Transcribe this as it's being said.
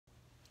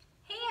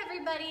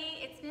everybody,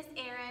 it's Miss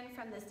Erin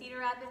from the Cedar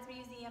Rapids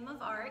Museum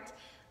of Art,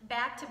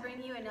 back to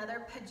bring you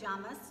another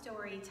Pajama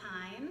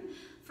Storytime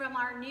from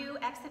our new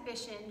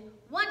exhibition,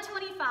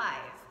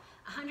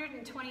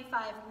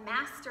 125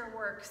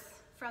 masterworks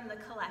from the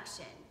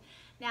collection.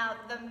 Now,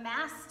 the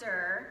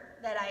master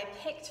that I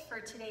picked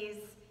for today's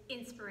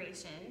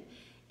inspiration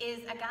is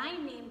a guy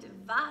named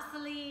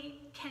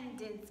Wassily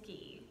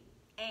Kandinsky,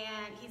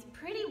 and he's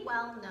pretty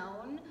well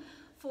known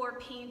for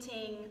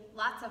painting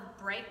lots of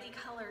brightly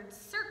colored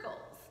circles,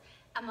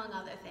 among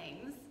other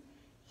things.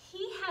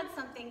 He had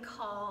something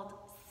called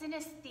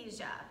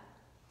synesthesia.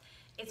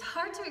 It's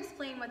hard to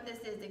explain what this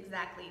is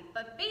exactly,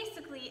 but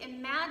basically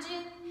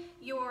imagine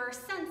your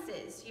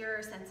senses,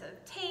 your sense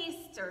of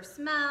taste or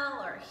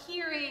smell or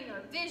hearing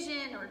or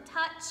vision or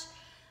touch.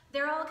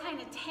 They're all kind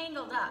of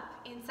tangled up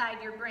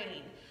inside your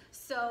brain.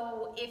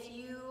 So if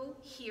you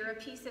hear a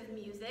piece of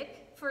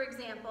music, for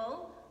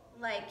example,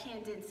 like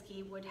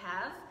Kandinsky would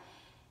have,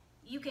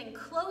 you can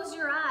close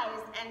your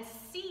eyes and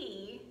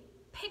see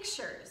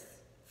pictures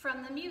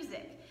from the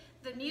music.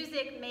 The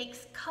music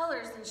makes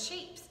colors and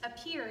shapes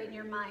appear in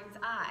your mind's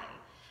eye.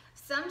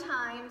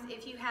 Sometimes,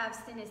 if you have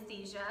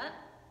synesthesia,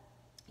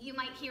 you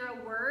might hear a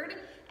word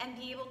and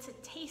be able to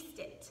taste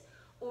it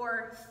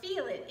or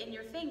feel it in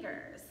your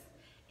fingers.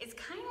 It's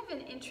kind of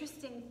an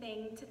interesting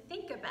thing to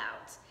think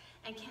about.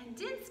 And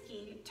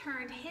Kandinsky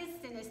turned his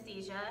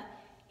synesthesia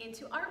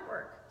into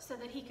artwork so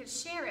that he could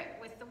share it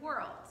with the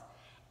world.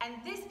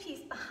 And this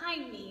piece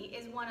behind me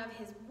is one of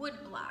his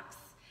wood blocks.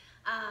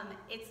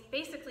 It's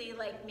basically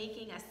like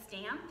making a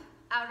stamp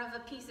out of a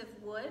piece of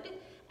wood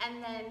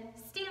and then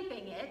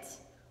stamping it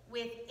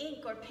with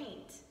ink or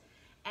paint.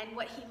 And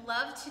what he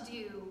loved to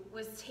do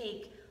was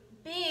take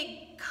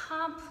big,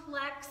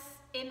 complex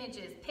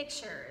images,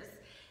 pictures,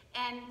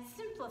 and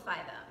simplify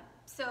them.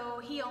 So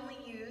he only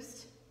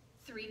used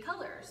 3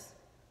 colors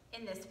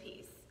in this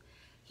piece.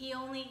 He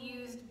only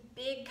used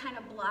big kind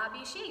of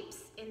blobby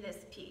shapes in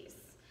this piece.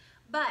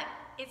 But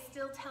it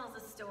still tells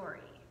a story,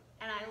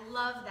 and I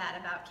love that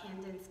about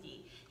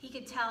Kandinsky. He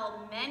could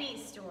tell many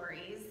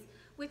stories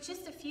with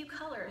just a few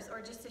colors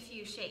or just a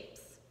few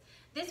shapes.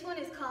 This one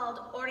is called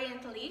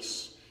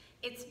Orientalisches.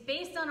 It's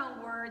based on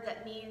a word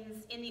that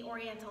means in the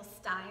Oriental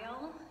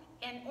style,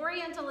 and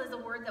Oriental is a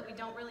word that we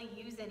don't really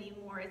use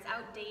anymore. It's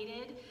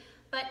outdated,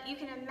 but you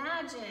can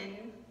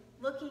imagine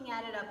looking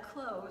at it up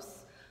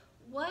close,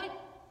 what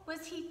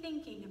was he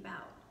thinking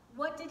about?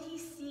 What did he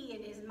see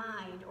in his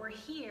mind or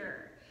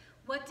hear?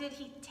 What did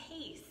he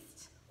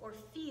taste or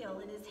feel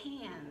in his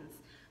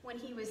hands when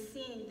he was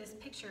seeing this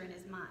picture in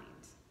his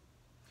mind?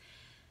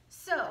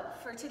 So,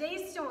 for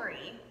today's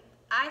story,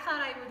 I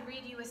thought I would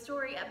read you a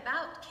story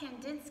about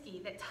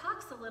Kandinsky that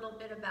talks a little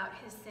bit about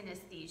his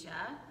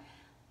synesthesia,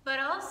 but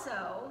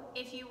also,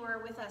 if you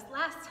were with us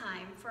last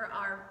time for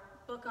our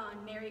book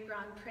on Mary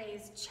Grand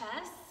Pre's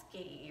chess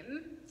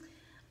game,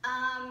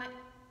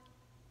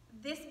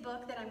 this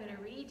book that I'm going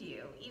to read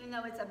you, even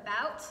though it's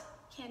about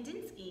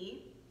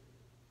Kandinsky,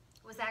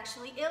 was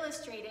actually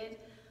illustrated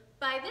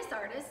by this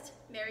artist,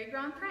 Mary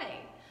Grand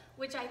Pre,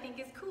 which I think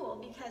is cool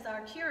because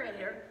our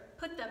curator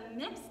put them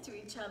next to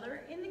each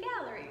other in the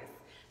galleries.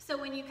 So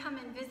when you come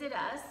and visit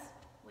us,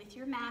 with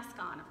your mask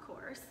on of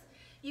course,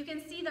 you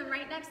can see them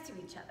right next to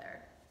each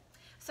other.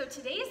 So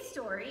today's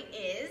story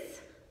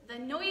is The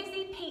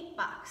Noisy Paint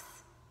Box.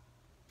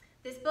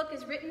 This book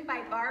is written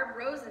by Barb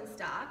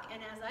Rosenstock,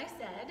 and as I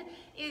said,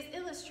 is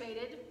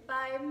illustrated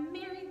by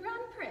Mary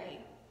Grand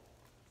Pre.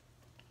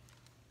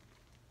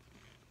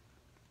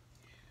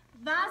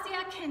 Wassily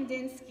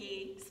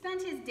Kandinsky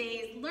spent his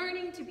days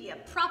learning to be a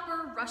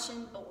proper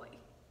Russian boy.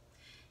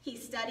 He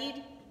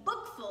studied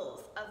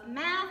bookfuls of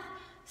math,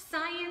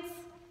 science,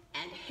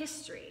 and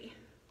history.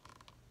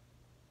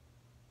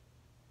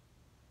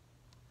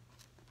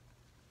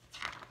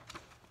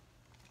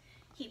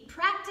 He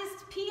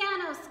practiced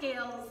piano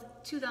scales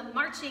to the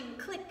marching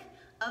click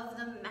of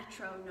the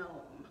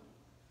metronome.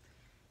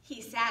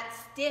 He sat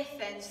stiff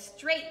and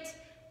straight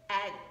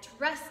at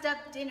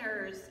dressed-up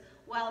dinners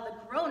while the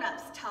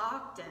grown-ups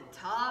talked and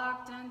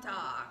talked and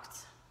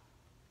talked.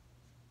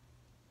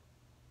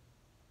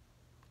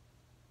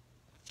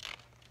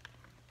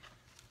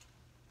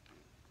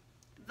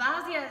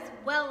 Vasya's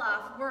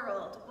well-off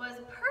world was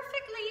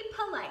perfectly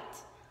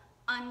polite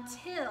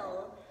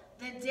until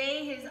the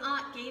day his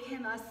aunt gave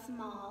him a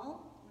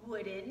small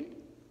wooden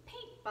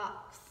paint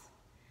box.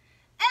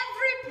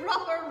 "Every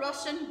proper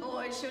Russian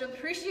boy should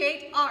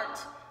appreciate art,"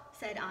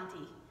 said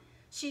Auntie.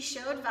 She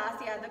showed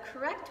Vasya the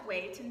correct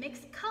way to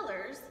mix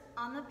colors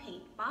on the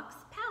paint box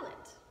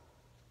palette.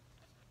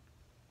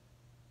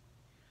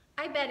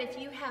 I bet if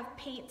you have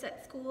paints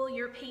at school,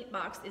 your paint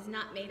box is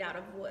not made out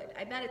of wood.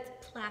 I bet it's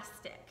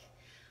plastic.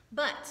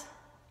 But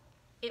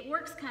it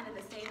works kind of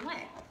the same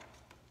way.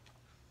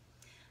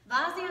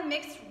 Vasya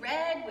mixed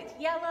red with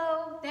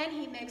yellow, then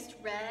he mixed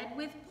red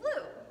with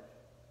blue.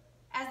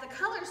 As the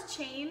colors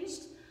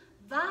changed,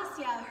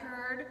 Vasya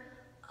heard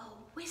a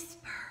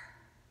whisper,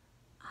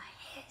 a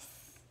hiss,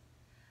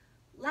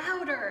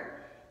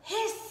 louder,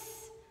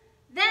 hiss,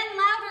 then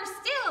louder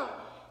still,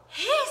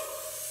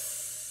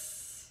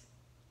 hiss.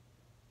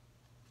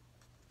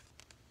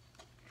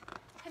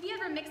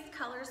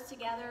 colors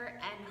together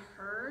and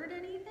heard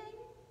anything?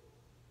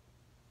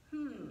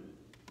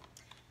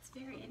 It's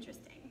very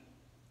interesting.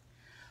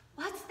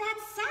 What's that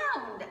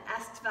sound?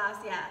 Asked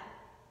Vasya.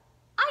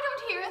 I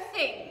don't hear a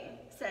thing,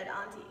 said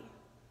Auntie.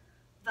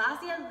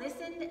 Vasya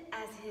listened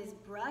as his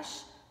brush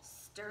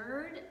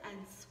stirred and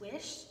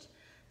swished.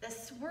 The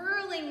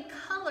swirling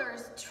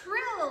colors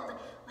trilled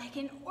like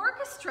an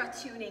orchestra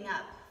tuning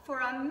up for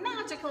a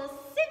magical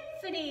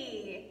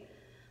symphony.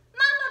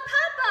 Mama,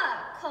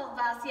 Papa, called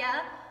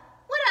Vasya.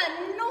 What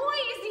a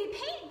noisy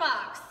paint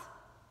box.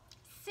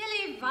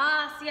 Silly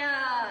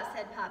Vasya,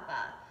 said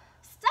Papa.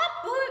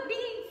 Stop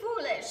being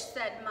foolish,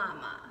 said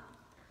Mama.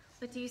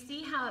 But do you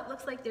see how it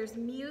looks like there's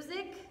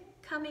music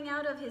coming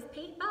out of his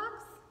paint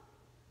box?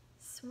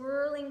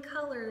 Swirling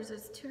colors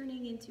is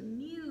turning into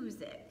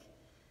music.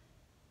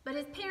 But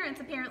his parents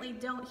apparently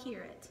don't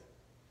hear it.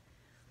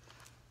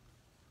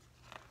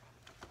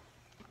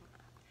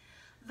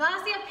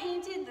 Vasya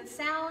painted the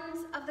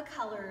sounds of the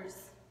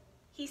colors.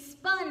 He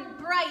spun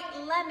bright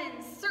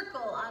lemon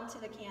circle onto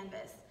the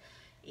canvas.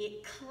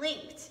 It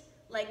clinked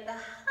like the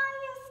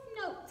highest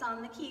notes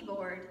on the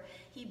keyboard.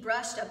 He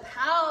brushed a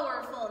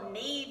powerful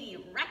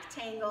navy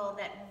rectangle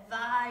that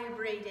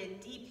vibrated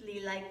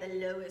deeply like the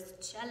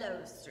lowest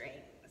cello strings.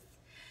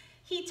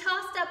 He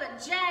tossed up a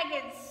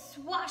jagged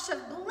swash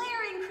of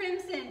blaring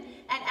crimson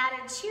and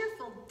added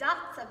cheerful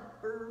dots of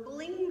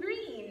burbling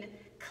green,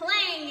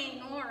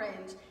 clanging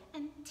orange,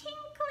 and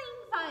tinkling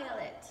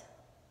violet.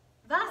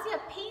 Vasya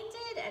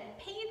painted and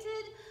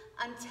painted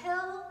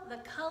until the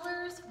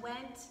colors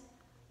went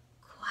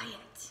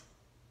quiet.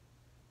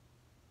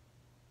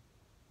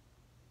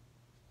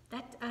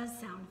 That does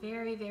sound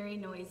very, very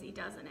noisy,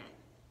 doesn't it?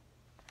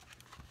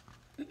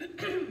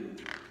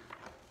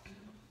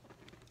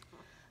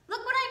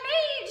 Look what I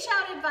made,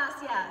 shouted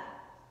Vasya.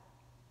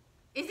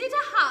 Is it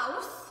a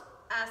house?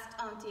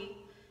 Asked Auntie.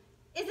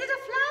 Is it a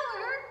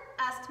flower?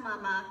 Asked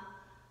Mama.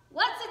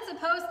 What's it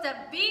supposed to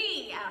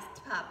be?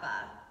 Asked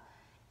Papa.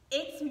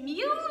 It's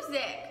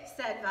music,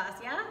 said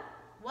Vasya,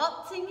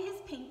 waltzing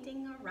his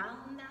painting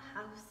around the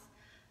house.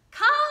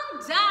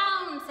 Calm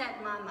down,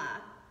 said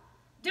Mama.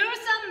 Do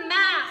some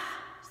math,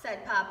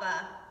 said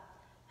Papa.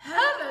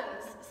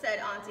 Heavens, said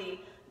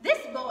Auntie, this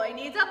boy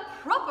needs a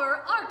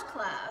proper art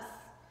class.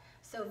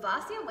 So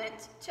Vasya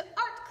went to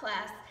art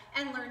class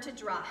and learned to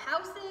draw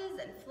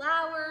houses and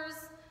flowers,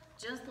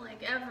 just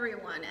like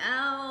everyone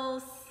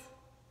else.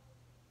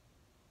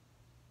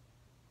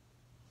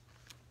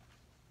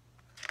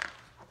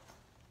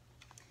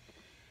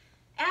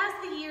 As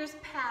the years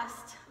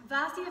passed,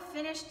 Vasya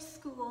finished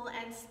school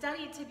and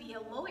studied to be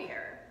a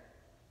lawyer.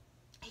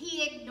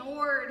 He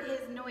ignored his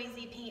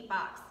noisy paint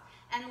box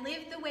and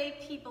lived the way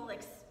people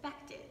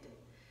expected.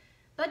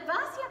 But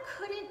Vasya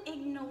couldn't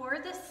ignore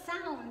the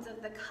sounds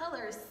of the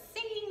colors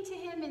singing to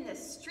him in the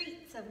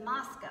streets of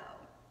Moscow.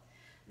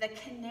 The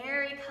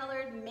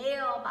canary-colored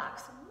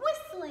mailbox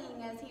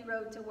whistling as he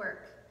rode to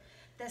work.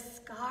 The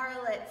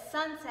scarlet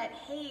sunset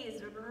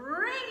haze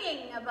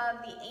ringing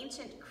above the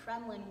ancient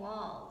Kremlin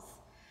walls.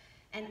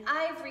 An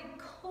ivory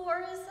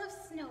chorus of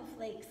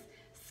snowflakes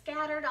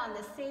scattered on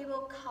the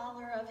sable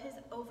collar of his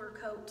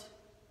overcoat.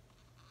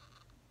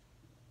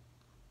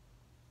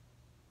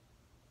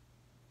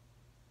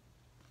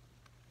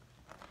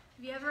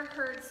 Have you ever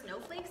heard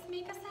snowflakes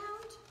make a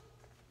sound?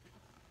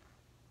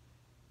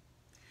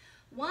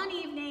 One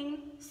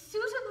evening,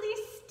 suitably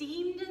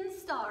steamed and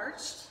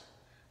starched,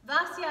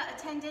 Vasya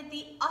attended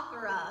the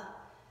opera.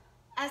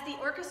 As the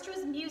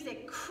orchestra's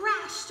music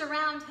crashed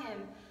around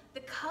him,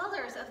 the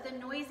colors of the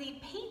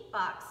noisy paint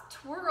box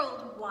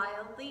twirled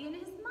wildly in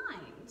his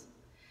mind.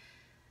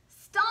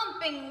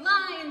 Stomping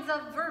lines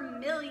of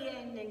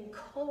vermilion and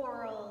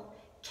coral,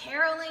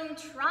 caroling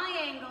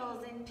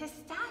triangles in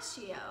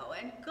pistachio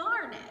and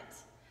garnet,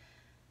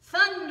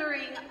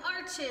 thundering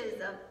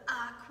arches of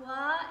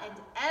aqua and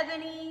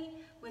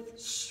ebony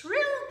with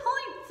shrill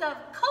points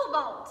of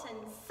cobalt and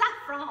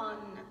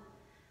saffron.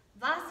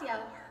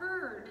 Vasya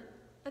heard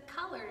the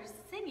colors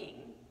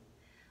singing.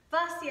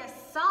 Vasya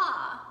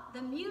saw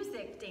the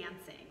music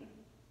dancing.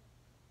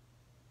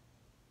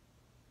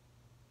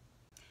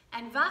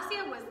 And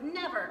Vasya was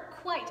never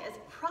quite as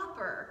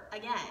proper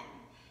again.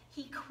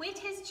 He quit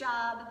his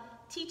job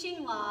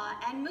teaching law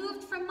and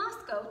moved from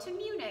Moscow to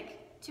Munich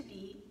to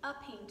be a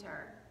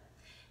painter.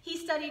 He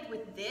studied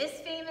with this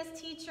famous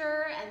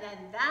teacher and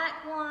then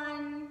that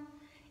one.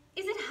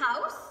 Is it a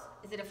house?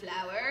 Is it a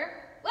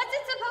flower? What's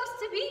it supposed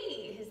to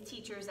be? His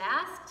teachers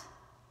asked.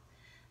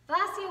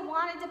 Vasya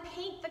wanted to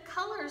paint the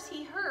colors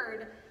he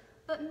heard,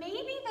 but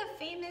maybe the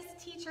famous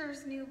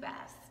teachers knew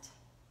best.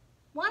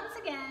 Once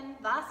again,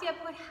 Vasya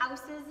put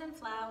houses and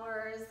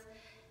flowers,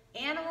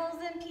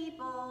 animals and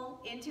people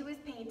into his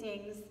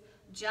paintings,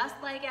 just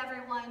like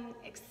everyone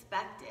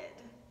expected.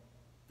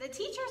 The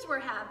teachers were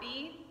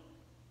happy.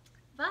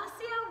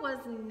 Vasya was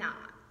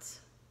not.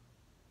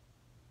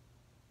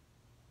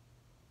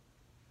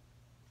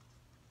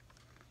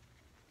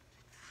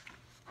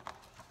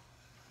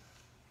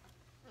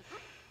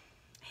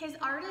 His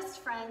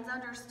artist friends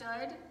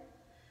understood,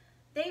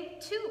 They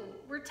too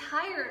were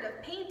tired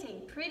of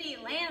painting pretty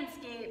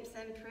landscapes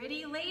and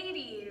pretty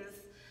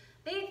ladies.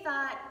 They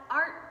thought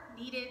art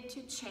needed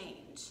to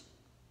change.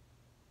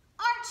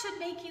 Art should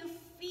make you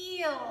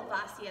feel,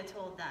 Wassily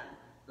told them,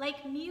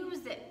 like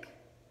music.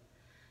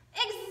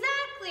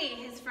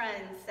 Exactly, his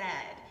friends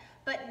said,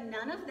 but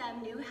none of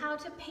them knew how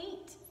to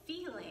paint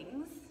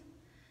feelings.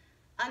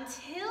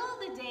 Until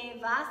the day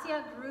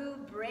Wassily grew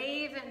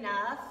brave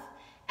enough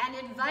and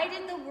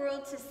invited the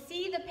world to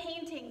see the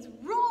paintings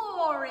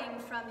roaring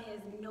from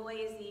his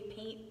noisy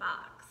paint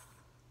box.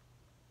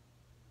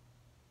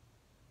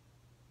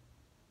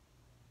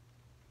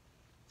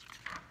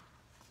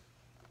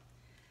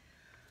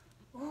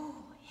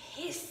 Ooh,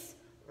 hiss,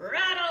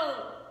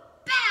 rattle,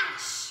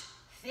 bash,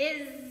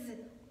 fizz,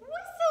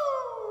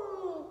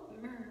 whistle,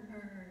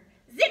 murmur,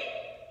 zip,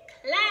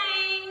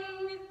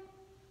 clang.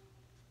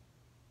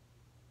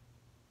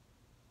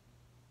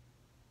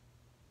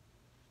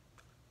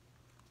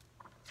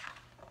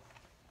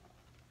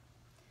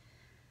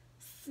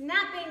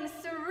 Snapping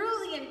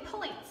cerulean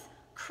points,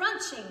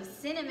 crunching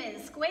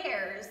cinnamon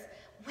squares,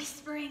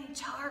 whispering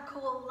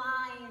charcoal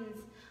lines.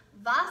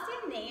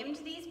 Wassily named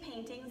these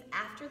paintings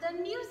after the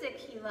music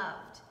he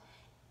loved: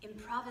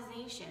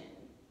 improvisation,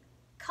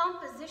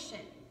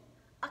 composition,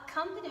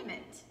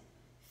 accompaniment,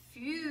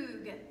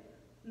 fugue,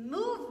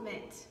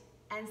 movement,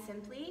 and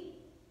simply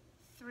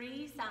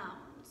 3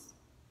 sounds.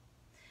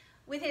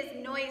 With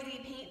his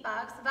noisy paint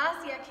box,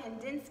 Wassily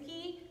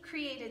Kandinsky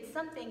created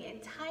something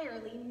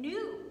entirely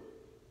new: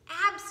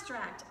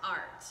 abstract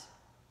art.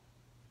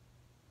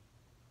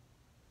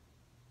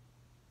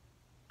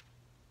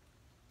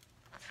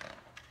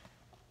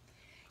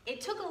 It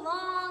took a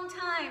long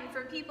time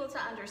for people to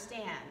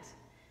understand.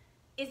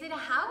 Is it a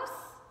house?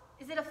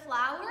 Is it a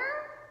flower?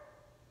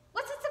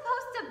 What's it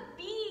supposed to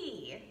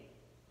be?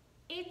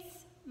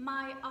 It's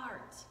my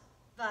art,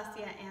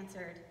 Wassily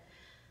answered.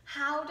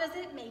 How does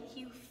it make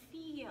you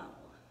feel?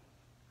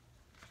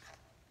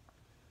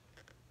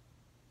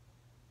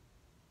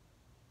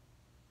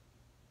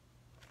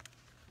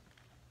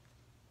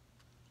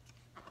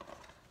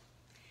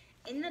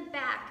 In the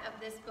back of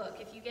this book,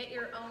 if you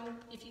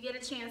get a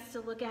chance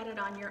to look at it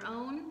on your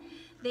own,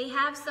 they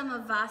have some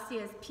of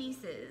Wassyly's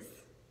pieces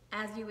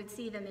as you would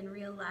see them in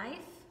real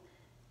life,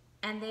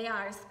 and they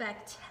are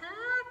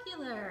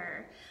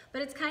spectacular.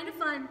 But it's kind of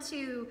fun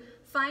to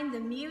find the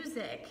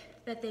music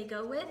that they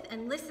go with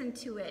and listen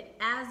to it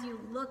as you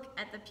look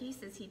at the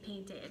pieces he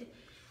painted,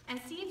 and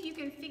see if you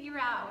can figure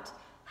out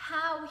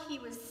how he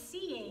was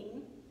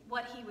seeing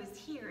what he was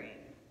hearing.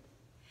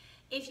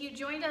 If you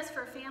joined us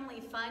for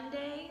Family Fun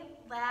Day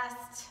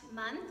last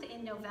month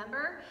in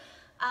November,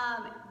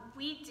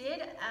 we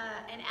did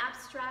an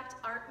abstract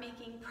art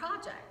making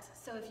project.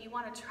 So if you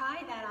want to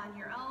try that on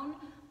your own,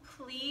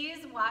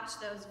 please watch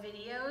those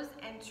videos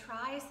and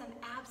try some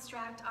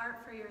abstract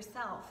art for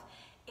yourself.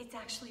 It's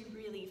actually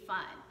really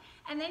fun.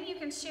 And then you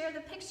can share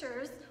the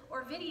pictures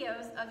or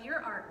videos of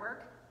your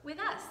artwork with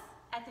us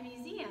at the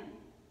museum.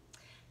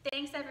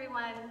 Thanks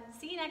everyone.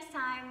 See you next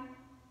time.